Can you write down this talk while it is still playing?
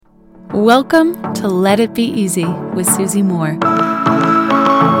Welcome to Let It Be Easy with Susie Moore.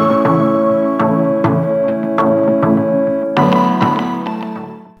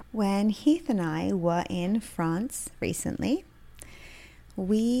 When Heath and I were in France recently,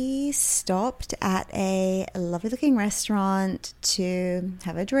 we stopped at a lovely looking restaurant to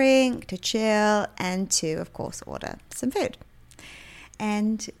have a drink, to chill, and to, of course, order some food.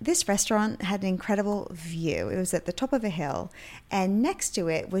 And this restaurant had an incredible view. It was at the top of a hill, and next to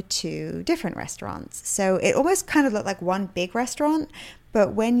it were two different restaurants. So it almost kind of looked like one big restaurant,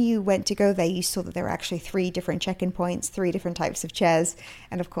 but when you went to go there, you saw that there were actually three different check-in points, three different types of chairs,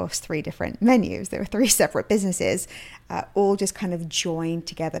 and of course, three different menus. There were three separate businesses, all just kind of joined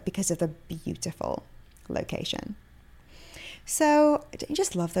together because of the beautiful location. So don't you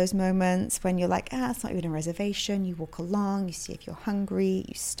just love those moments when you're like, it's not even a reservation. You walk along, you see if you're hungry,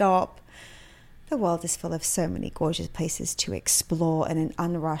 you stop. The world is full of so many gorgeous places to explore in an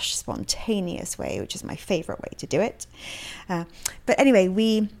unrushed, spontaneous way, which is my favorite way to do it. But anyway,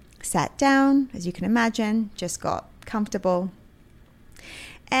 we sat down, as you can imagine, just got comfortable.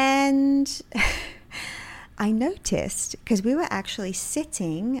 And I noticed, because we were actually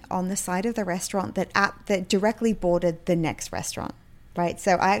sitting on the side of the restaurant that directly bordered the next restaurant, right?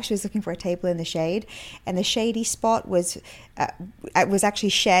 So I actually was looking for a table in the shade, and the shady spot was actually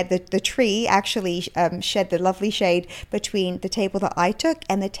shared. The tree actually shed the lovely shade between the table that I took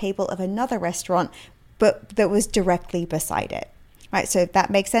and the table of another restaurant, but that was directly beside it. Right, so that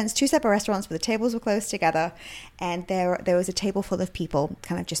makes sense. Two separate restaurants, but the tables were close together, and there was a table full of people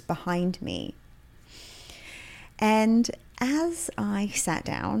kind of just behind me. And as I sat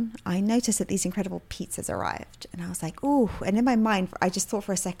down, I noticed that these incredible pizzas arrived. And I was like, ooh. And in my mind, I just thought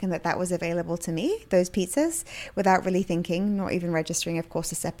for a second that was available to me, those pizzas, without really thinking, not even registering, of course,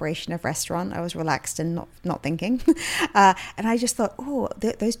 the separation of restaurant. I was relaxed and not thinking. And I just thought,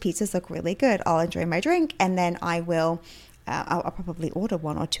 those pizzas look really good. I'll enjoy my drink. And then I'll probably order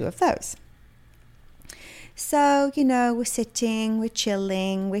one or two of those. So, we're sitting, we're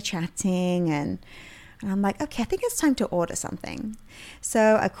chilling, we're chatting, and I'm like, okay, I think it's time to order something.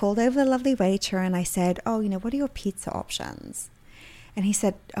 So I called over the lovely waiter and I said, what are your pizza options? And he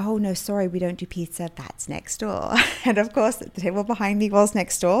said, oh, no, sorry, we don't do pizza. That's next door. And of course, the table behind me was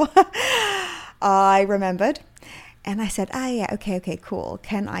next door. I remembered. And I said, yeah, okay, cool.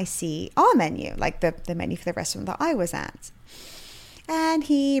 Can I see our menu, like the menu for the restaurant that I was at? And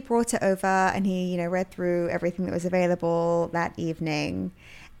he brought it over and he, read through everything that was available that evening.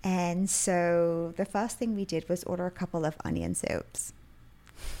 And so the first thing we did was order a couple of onion soups.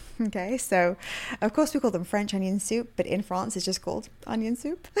 Okay, so of course we call them French onion soup, but in France it's just called onion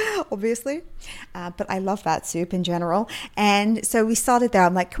soup, obviously. But I love that soup in general. And so we started there.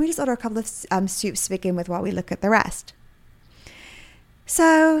 I'm like, can we just order a couple of soups to begin with while we look at the rest?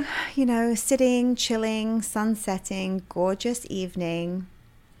 So, sitting, chilling, sun setting, gorgeous evening,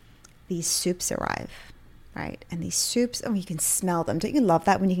 these soups arrive. Right, and these soups, you can smell them. Don't you love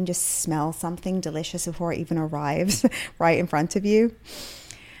that when you can just smell something delicious before it even arrives right in front of you?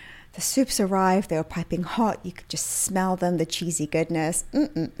 The soups arrived, they were piping hot. You could just smell them, the cheesy goodness.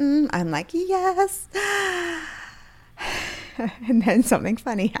 I'm like, yes. And then something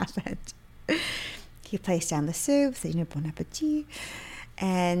funny happened. He placed down the soup, said, bon appetit.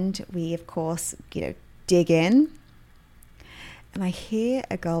 And we, of course, dig in. And I hear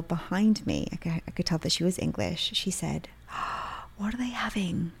a girl behind me. I could tell that she was English. She said, what are they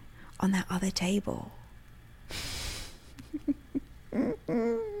having on that other table?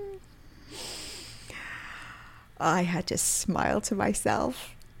 I had to smile to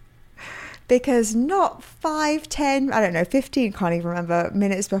myself because not 5, 10, 15, can't even remember,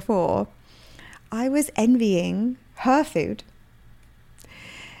 minutes before, I was envying her food.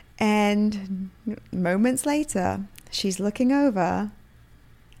 And moments later, she's looking over,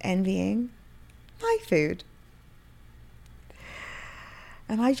 envying my food.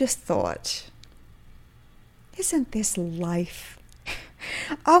 And I just thought, isn't this life?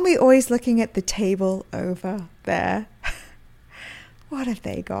 Aren't we always looking at the table over there? What have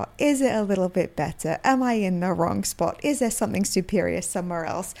they got? Is it a little bit better? Am I in the wrong spot? Is there something superior somewhere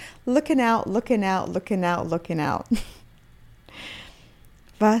else? Looking out.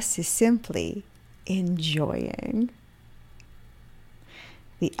 Versus simply enjoying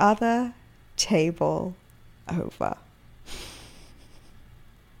the other table over.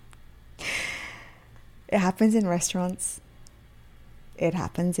 It happens in restaurants. It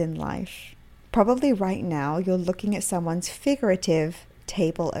happens in life. Probably right now you're looking at someone's figurative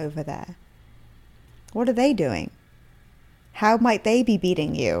table over there. What are they doing? How might they be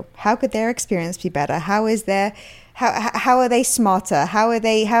beating you? How could their experience be better? How are they smarter? How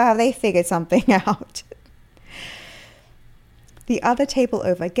have they figured something out? The other table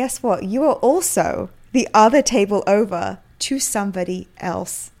over, guess what? You are also the other table over to somebody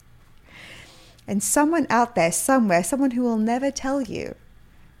else. And someone out there somewhere, someone who will never tell you,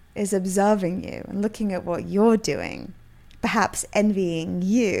 is observing you and looking at what you're doing, perhaps envying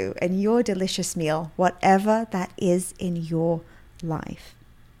you and your delicious meal, whatever that is in your life.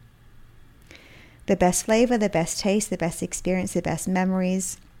 The best flavor, the best taste, the best experience, the best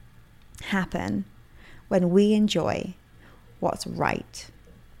memories happen when we enjoy what's right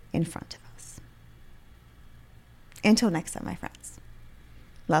in front of us. Until next time, my friends.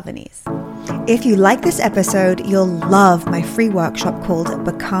 Love and ease. If you like this episode, you'll love my free workshop called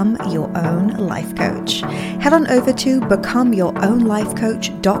Become Your Own Life Coach. Head on over to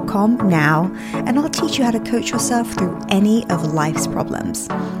becomeyourownlifecoach.com now, and I'll teach you how to coach yourself through any of life's problems.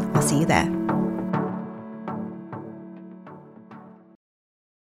 I'll see you there.